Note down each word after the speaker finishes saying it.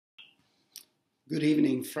Good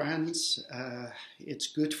evening, friends. It's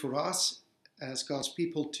good for us as God's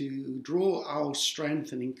people to draw our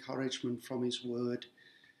strength and encouragement from His Word.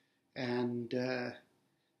 And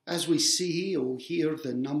as we see or hear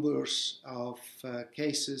the numbers of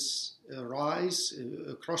cases rise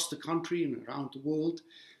across the country and around the world,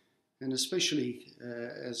 and especially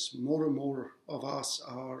as more and more of us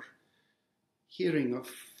are hearing of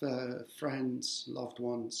friends, loved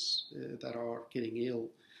ones that are getting ill,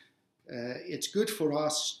 it's good for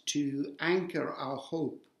us to anchor our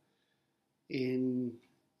hope in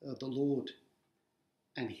the Lord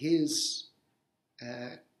and His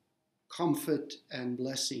comfort and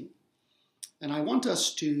blessing. And I want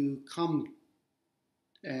us to come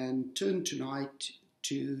and turn tonight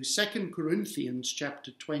to 2 Corinthians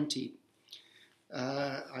chapter 20.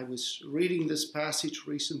 I was reading this passage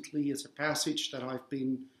recently. It's a passage that I've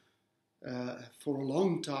been for a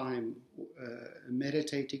long time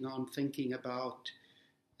meditating on, thinking about.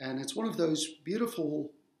 And it's one of those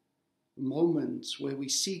beautiful moments where we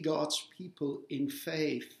see God's people in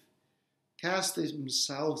faith cast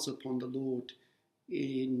themselves upon the Lord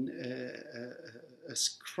in a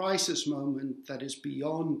crisis moment that is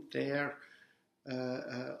beyond their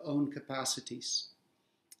own capacities.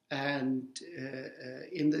 And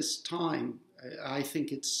in this time, I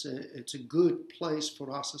think it's a good place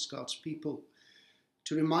for us as God's people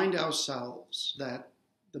to remind ourselves that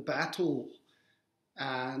the battle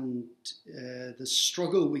and the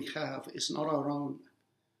struggle we have is not our own.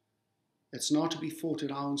 It's not to be fought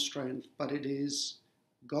in our own strength, but it is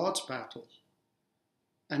God's battle.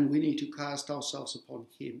 And we need to cast ourselves upon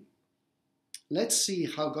Him. Let's see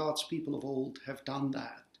how God's people of old have done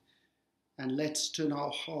that. And let's turn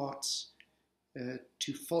our hearts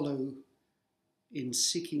to follow in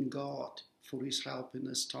seeking God for His help in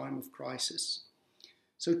this time of crisis.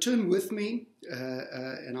 So turn with me,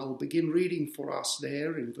 and I'll begin reading for us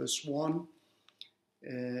there in verse 1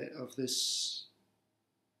 of this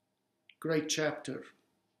great chapter.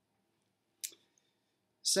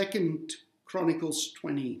 2 Chronicles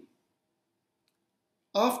 20.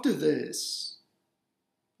 After this,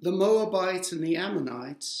 the Moabites and the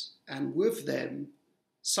Ammonites, and with them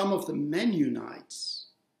some of the Mennonites,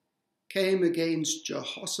 came against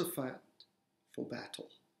Jehoshaphat for battle.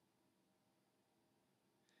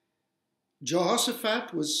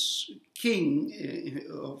 Jehoshaphat was king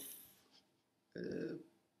of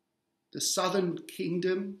the southern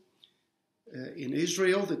kingdom in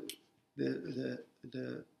Israel,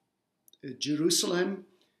 the Jerusalem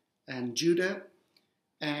and Judah,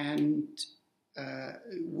 and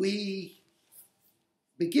we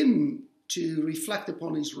begin to reflect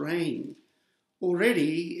upon his reign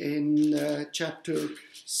already in chapter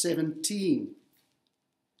 17.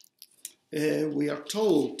 We are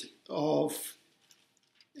told of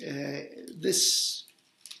this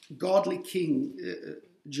godly king,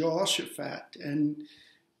 Jehoshaphat, and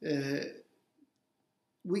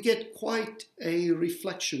we get quite a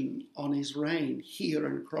reflection on his reign here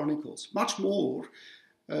in Chronicles, much more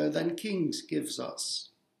than Kings gives us.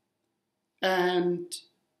 And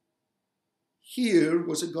here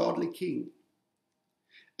was a godly king.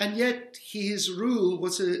 And yet his rule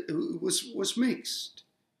was mixed,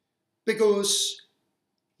 because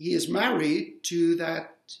he is married to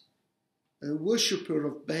that worshipper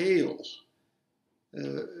of Baal,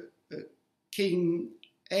 King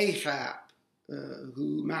Ahab,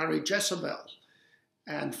 who married Jezebel,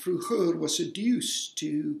 and through her was seduced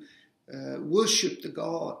to worship the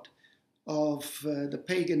god of the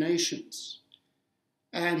pagan nations.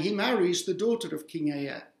 And he marries the daughter of King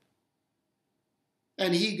Ahab.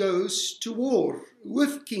 And he goes to war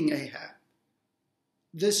with King Ahab,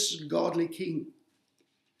 this godly king.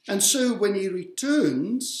 And so when he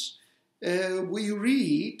returns, we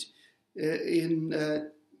read in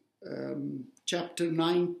chapter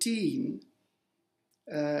 19,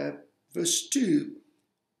 verse 2,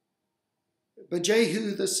 but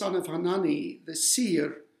Jehu the son of Hanani, the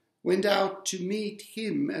seer, went out to meet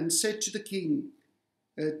him and said to the king,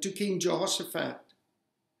 to King Jehoshaphat,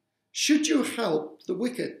 should you help the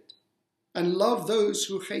wicked and love those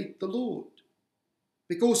who hate the Lord?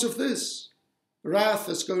 Because of this, wrath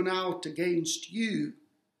has gone out against you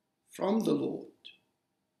from the Lord.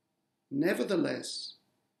 Nevertheless,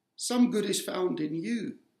 some good is found in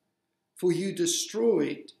you, for you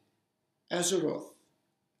destroyed Azeroth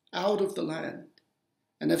out of the land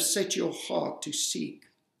and have set your heart to seek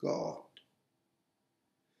God.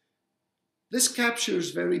 This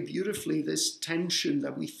captures very beautifully this tension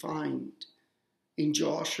that we find in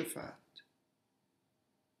Jehoshaphat.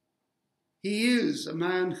 He is a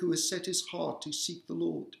man who has set his heart to seek the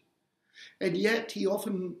Lord, and yet he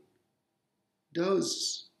often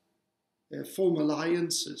does form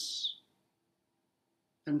alliances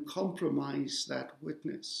and compromise that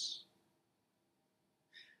witness.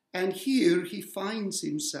 And here he finds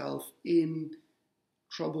himself in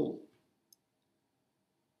trouble.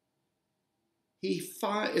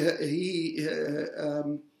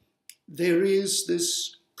 There is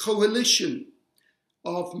this coalition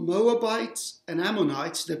of Moabites and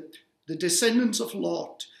Ammonites, the descendants of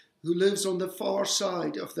Lot, who lives on the far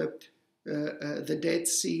side of the Dead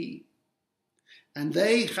Sea. And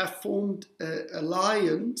they have formed an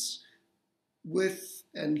alliance with,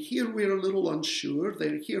 and here we're a little unsure,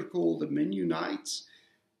 they're here called the Mennonites,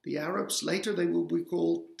 the Arabs. Later they will be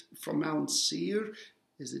called from Mount Seir.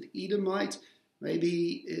 Is it Edomites?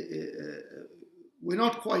 Maybe, we're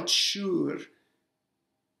not quite sure.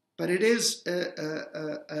 But it is an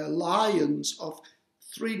alliance of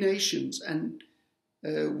three nations, and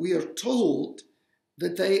we are told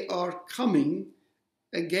that they are coming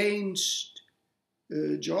against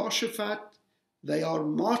Jehoshaphat. They are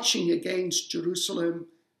marching against Jerusalem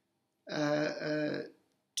to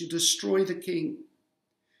destroy the king.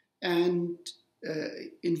 And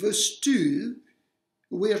in verse 2,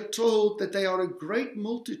 we are told that they are a great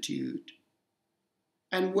multitude.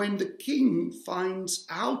 And when the king finds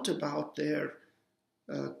out about their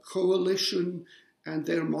coalition and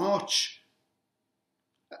their march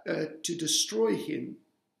to destroy him,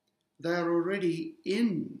 they are already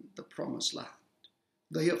in the promised land.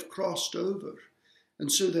 They have crossed over,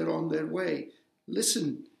 and so they're on their way.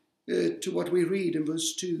 Listen to what we read in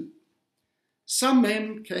verse 2. Some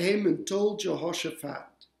men came and told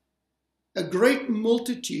Jehoshaphat, "A great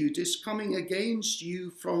multitude is coming against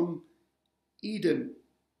you from Edom,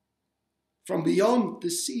 from beyond the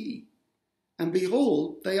sea, and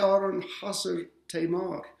behold, they are on Hazar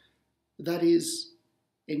Tamar," that is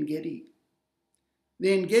En-gedi. The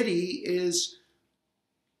En-gedi is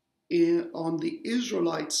on the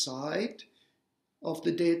Israelite side of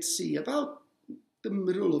the Dead Sea, about the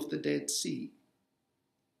middle of the Dead Sea.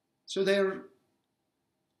 So they're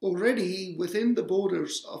already within the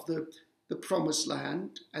borders of the promised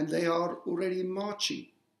land, and they are already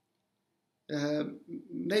marching.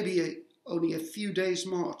 Maybe only a few days'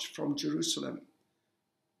 march from Jerusalem.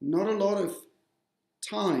 Not a lot of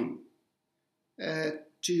time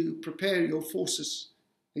to prepare your forces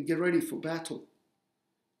and get ready for battle.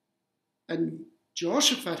 And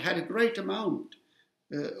Jehoshaphat had a great amount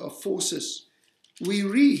of forces. We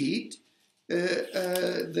read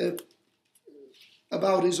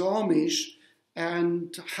about his armies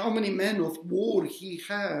and how many men of war he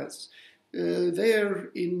has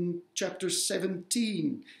there in chapter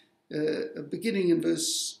 17, beginning in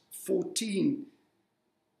verse 14.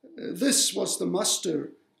 This was the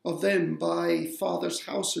muster of them by fathers'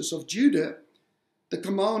 houses of Judah, the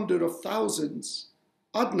commander of thousands,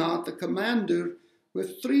 Adnah, the commander,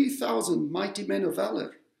 with 3,000 mighty men of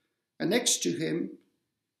valor, and next to him,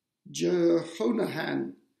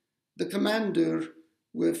 Jehonahan, the commander,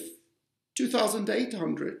 with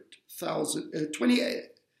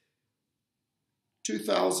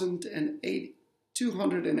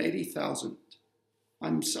 280,000.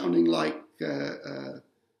 I'm sounding like the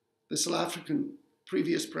South African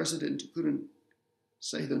previous president who couldn't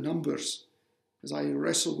say the numbers as I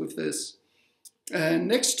wrestle with this.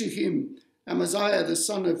 Next to him, Amaziah, the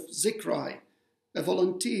son of Zikri, a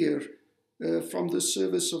volunteer from the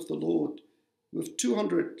service of the Lord, with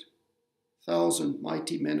 200,000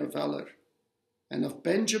 mighty men of valor. And of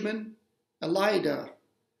Benjamin, Elidah,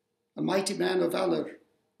 a mighty man of valor,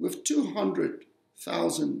 with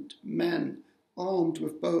 200,000 men armed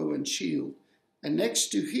with bow and shield. And next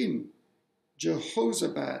to him,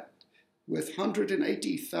 Jehoshaphat, with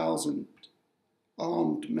 180,000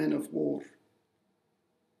 armed men of war.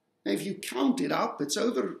 Now, if you count it up, it's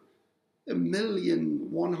over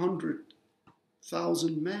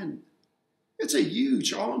 1,100,000 men. It's a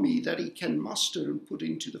huge army that he can muster and put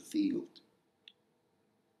into the field.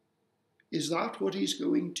 Is that what he's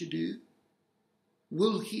going to do?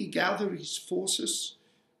 Will he gather his forces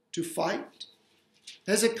to fight?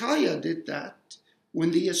 Hezekiah did that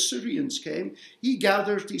when the Assyrians came. He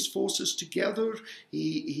gathered his forces together.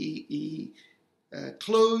 He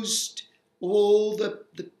closed all the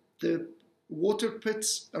water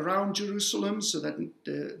pits around Jerusalem so that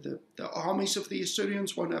the armies of the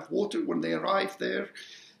Assyrians won't have water when they arrive there.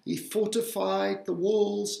 He fortified the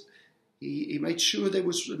walls. He made sure there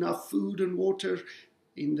was enough food and water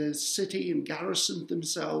in the city and garrisoned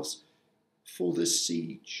themselves for this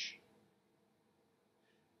siege.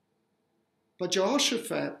 But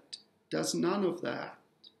Jehoshaphat does none of that.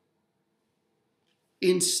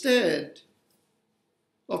 Instead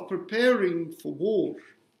of preparing for war,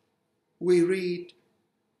 we read,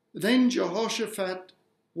 "Then Jehoshaphat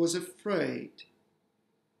was afraid,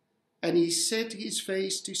 and he set his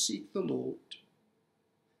face to seek the Lord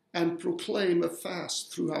and proclaim a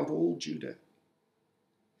fast throughout all Judah.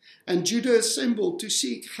 And Judah assembled to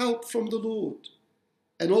seek help from the Lord.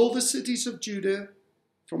 And all the cities of Judah,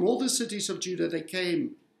 from all the cities of Judah, they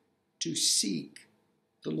came to seek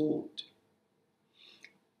the Lord."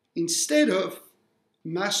 Instead of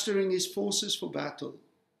mastering his forces for battle,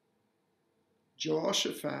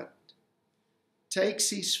 Jehoshaphat takes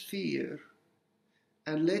his fear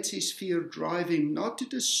and lets his fear drive him not to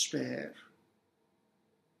despair,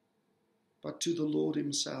 but to the Lord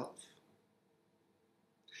himself.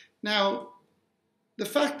 Now, the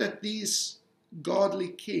fact that these godly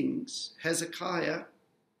kings, Hezekiah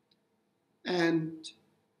and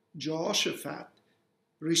Jehoshaphat,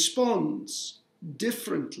 responds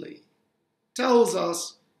differently, tells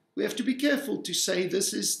us we have to be careful to say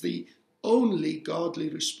this is the only godly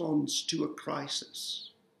response to a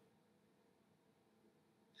crisis.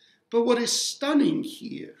 But what is stunning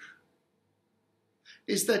here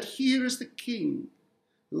is that here is the king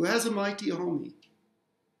who has a mighty army,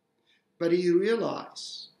 but he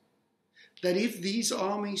realized that if these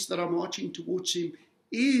armies that are marching towards him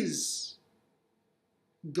is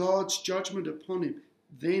God's judgment upon him,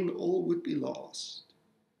 then all would be lost.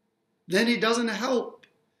 Then it doesn't help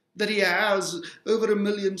that he has over 1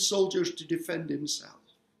 million soldiers to defend himself.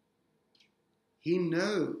 He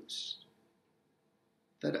knows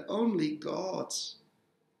that only God's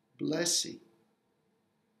blessing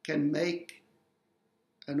can make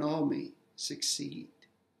an army succeed.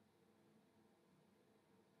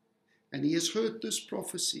 And he has heard this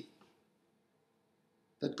prophecy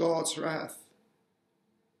that God's wrath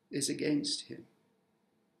is against him.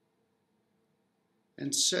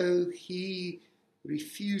 And so he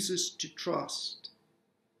refuses to trust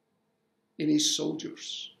in his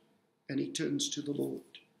soldiers, and he turns to the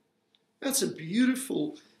Lord. That's a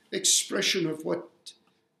beautiful expression of what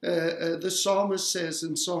the psalmist says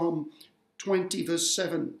in Psalm 20, verse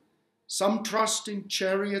 7. "Some trust in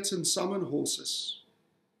chariots and some in horses,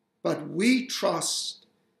 but we trust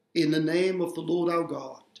in the name of the Lord our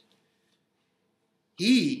God."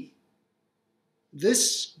 He,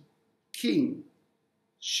 this king,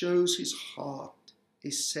 shows his heart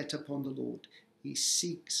is set upon the Lord. He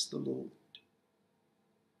seeks the Lord.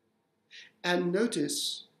 And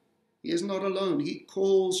notice, he is not alone. He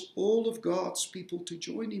calls all of God's people to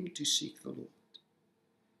join him to seek the Lord.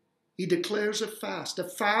 He declares a fast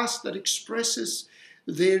that expresses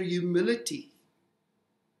their humility,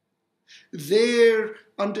 their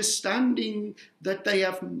understanding that they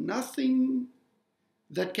have nothing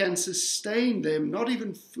that can sustain them, not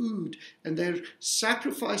even food, and they're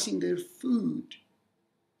sacrificing their food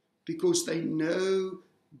because they know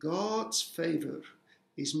God's favor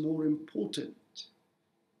is more important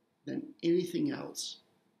than anything else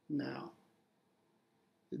now.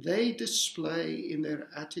 They display in their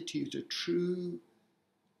attitude a true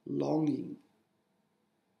longing,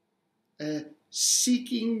 a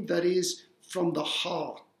seeking that is from the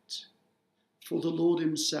heart for the Lord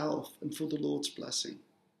himself and for the Lord's blessing.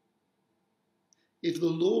 If the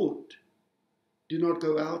Lord do not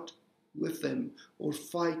go out with them or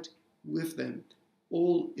fight with them,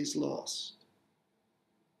 all is lost.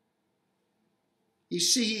 You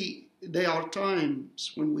see, there are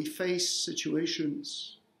times when we face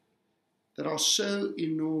situations that are so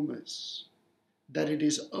enormous that it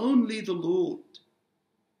is only the Lord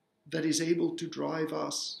that is able to drive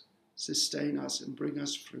us, sustain us, and bring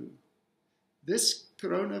us through. This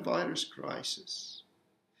coronavirus crisis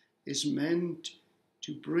is meant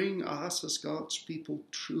to bring us as God's people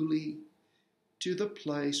truly to the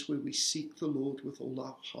place where we seek the Lord with all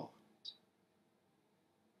our heart.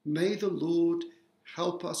 May the Lord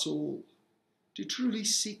help us all to truly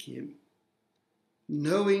seek him,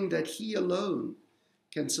 knowing that he alone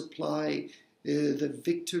can supply the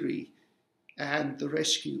victory and the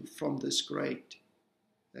rescue from this great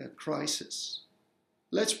crisis.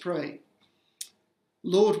 Let's pray.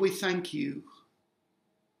 Lord, we thank you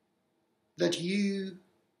that you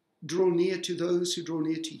draw near to those who draw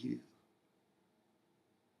near to you,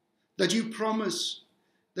 that you promise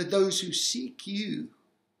that those who seek you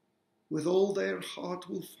with all their heart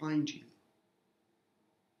will find you.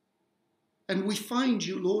 And we find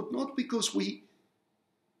you, Lord, not because we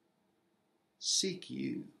seek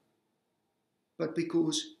you, but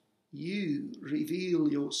because you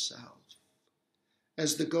reveal yourself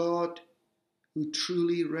as the God who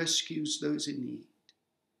truly rescues those in need.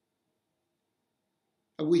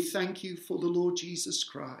 And we thank you for the Lord Jesus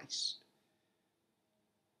Christ,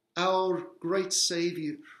 our great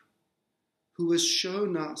Saviour, who has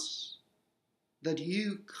shown us that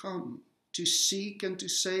you come to seek and to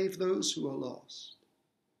save those who are lost.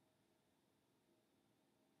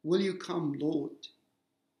 Will you come, Lord,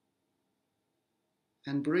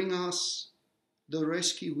 and bring us the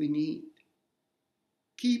rescue we need?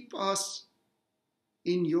 Keep us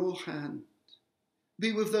in your hand.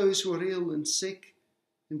 Be with those who are ill and sick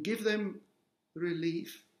and give them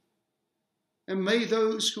relief. And may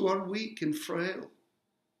those who are weak and frail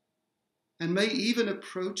and may even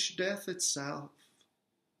approach death itself,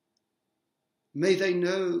 may they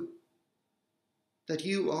know that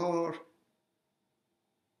you are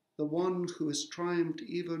the one who has triumphed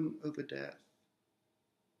even over death,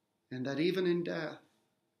 and that even in death,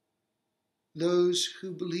 those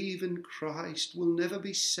who believe in Christ will never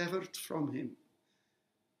be severed from him.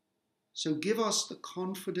 So give us the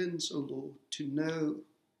confidence, O Lord, to know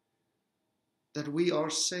that we are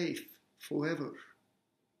safe forever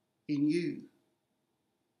in you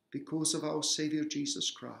because of our Saviour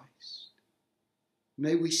Jesus Christ.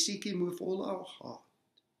 May we seek him with all our heart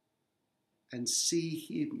and see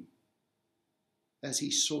him as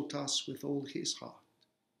he sought us with all his heart.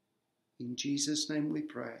 In Jesus' name we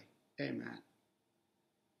pray. Amen.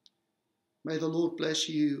 May the Lord bless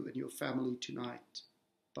you and your family tonight.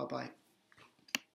 Bye-bye.